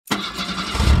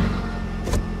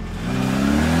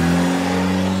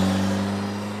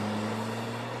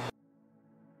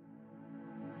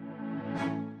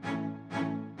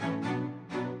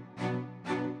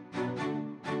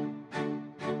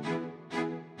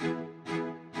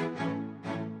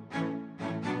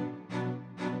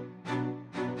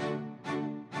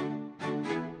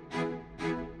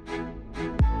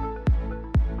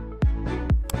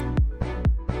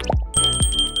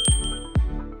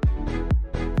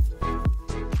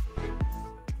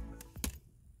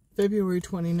February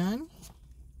 29,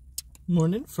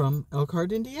 morning from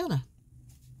Elkhart, Indiana.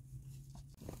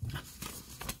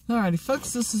 Alrighty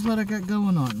folks, this is what I got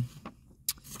going on.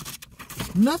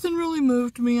 Nothing really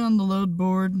moved me on the load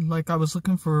board. Like, I was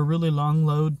looking for a really long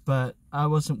load, but I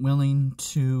wasn't willing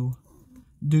to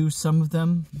do some of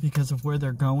them because of where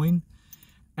they're going.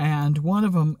 And one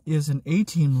of them is an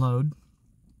A-team load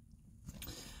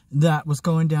that was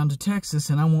going down to Texas,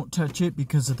 and I won't touch it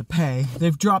because of the pay.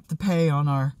 They've dropped the pay on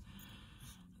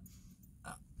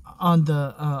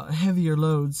the heavier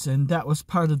loads, and that was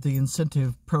part of the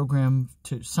incentive program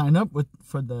to sign up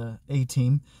for the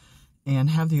A-team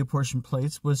and have the apportion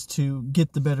plates, was to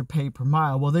get the better pay per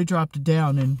mile. Well, they dropped it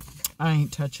down, and I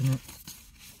ain't touching it.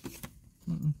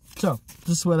 So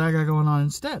this is what I got going on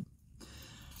instead.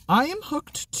 I am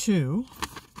hooked to,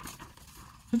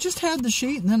 I just had the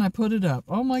sheet and then I put it up.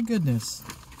 Oh my goodness.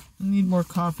 I need more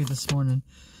coffee this morning.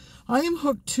 I am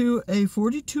hooked to a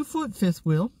 42-foot fifth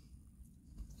wheel.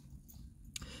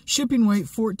 Shipping weight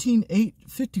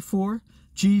 14,854.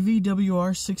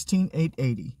 GVWR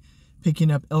 16,880.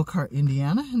 Picking up Elkhart,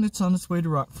 Indiana, and it's on its way to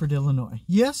Rockford, Illinois.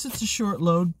 Yes, it's a short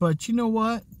load, but you know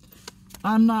what?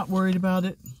 I'm not worried about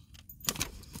it.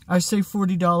 I saved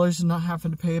 $40 and not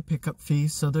having to pay a pickup fee,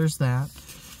 so there's that.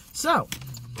 So,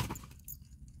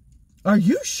 are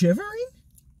you shivering?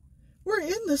 We're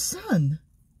in the sun.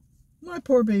 My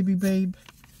poor baby babe.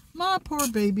 My poor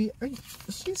baby.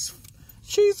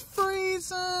 She's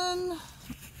freezing.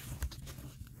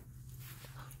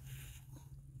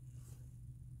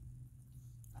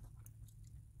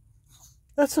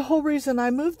 That's the whole reason I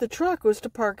moved the truck, was to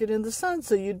park it in the sun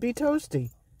so you'd be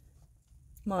toasty.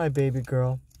 My baby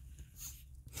girl.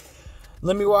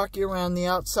 Let me walk you around the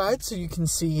outside so you can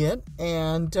see it,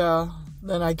 and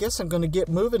then I guess I'm going to get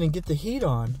moving and get the heat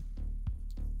on.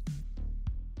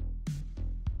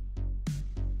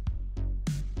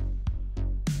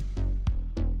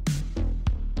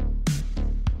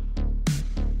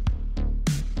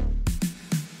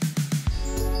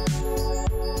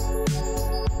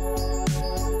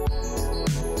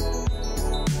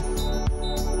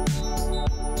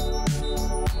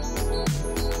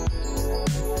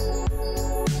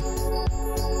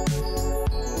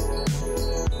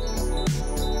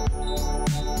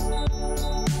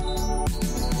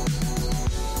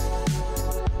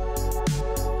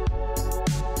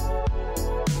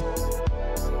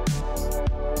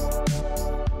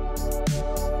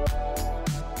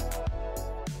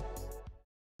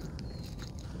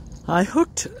 I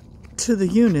hooked to the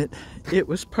unit. It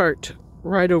was parked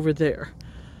right over there.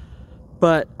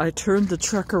 But I turned the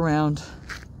truck around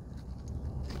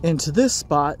into this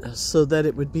spot so that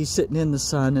it would be sitting in the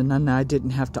sun, and then I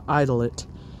didn't have to idle it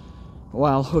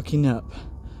while hooking up.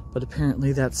 But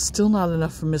apparently that's still not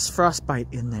enough for Miss Frostbite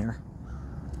in there.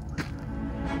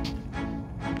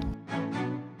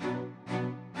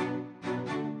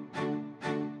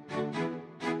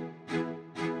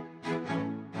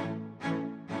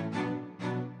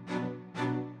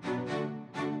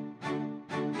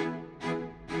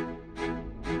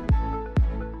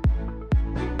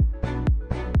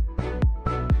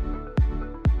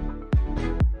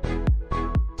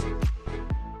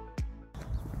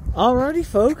 Alrighty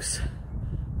folks,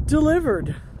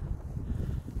 delivered.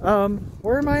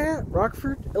 Where am I at?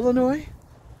 Rockford, Illinois.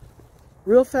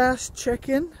 Real fast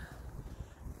check-in,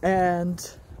 and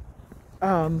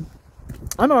I'm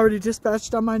already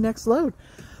dispatched on my next load.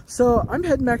 So I'm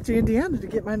heading back to Indiana to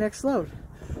get my next load.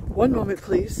 One moment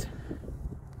please.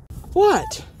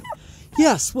 What?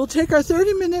 Yes, we'll take our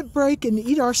 30-minute break and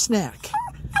eat our snack.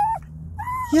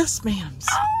 Yes, ma'ams.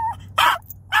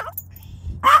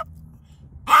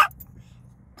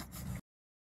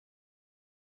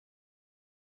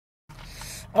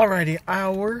 Alrighty,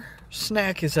 our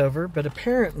snack is over, but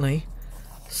apparently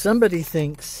somebody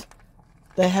thinks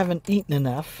they haven't eaten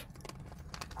enough.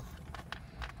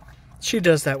 She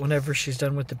does that whenever she's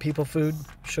done with the people food.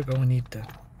 She'll go and eat the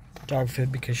dog food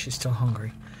because she's still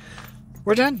hungry.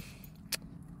 We're done.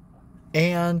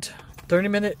 And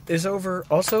 30-minute is over.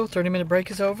 Also, 30-minute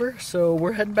break is over. So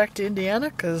we're heading back to Indiana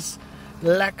because,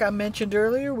 like I mentioned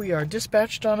earlier, we are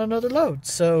dispatched on another load.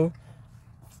 So,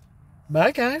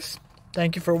 bye guys.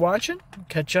 Thank you for watching.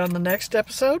 Catch you on the next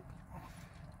episode.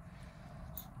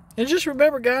 And just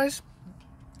remember, guys,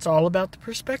 it's all about the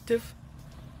perspective.